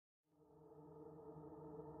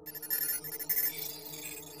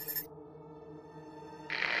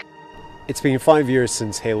It's been 5 years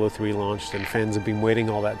since Halo 3 launched, and fans have been waiting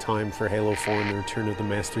all that time for Halo 4 and the return of the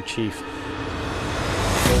Master Chief.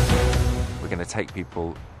 We're going to take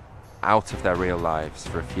people out of their real lives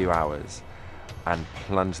for a few hours and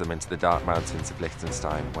plunge them into the dark mountains of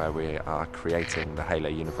Liechtenstein, where we are creating the Halo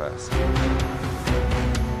universe.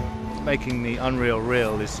 Making the unreal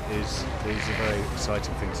real is a very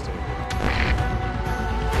exciting thing to do.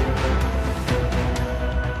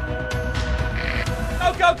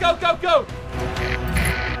 Go, go, go, go!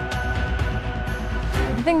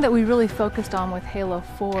 The thing that we really focused on with Halo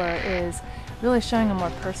 4 is really showing a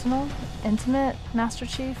more personal, intimate Master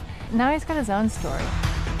Chief. Now he's got his own story.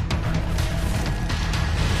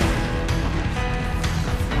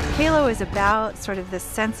 Halo is about sort of this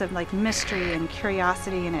sense of like mystery and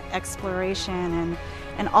curiosity and exploration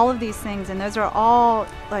and all of these things, and those are all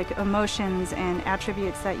like emotions and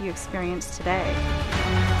attributes that you experience today.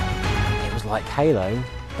 It was like Halo,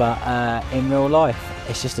 but in real life.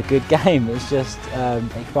 It's just a good game. It's just,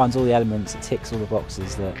 it combines all the elements, it ticks all the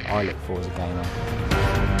boxes that I look for as a gamer.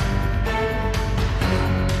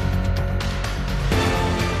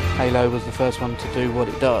 Halo was the first one to do what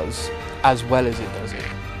it does, as well as it does it.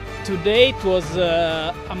 Today it was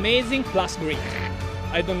amazing plus great.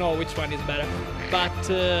 I don't know which one is better, but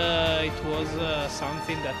it was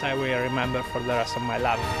something that I will remember for the rest of my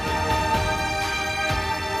life.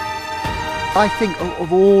 I think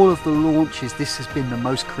of all of the launches, this has been the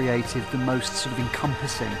most creative, the most sort of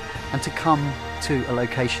encompassing, and to come to a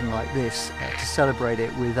location like this to celebrate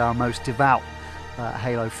it with our most devout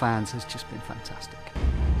Halo fans has just been fantastic.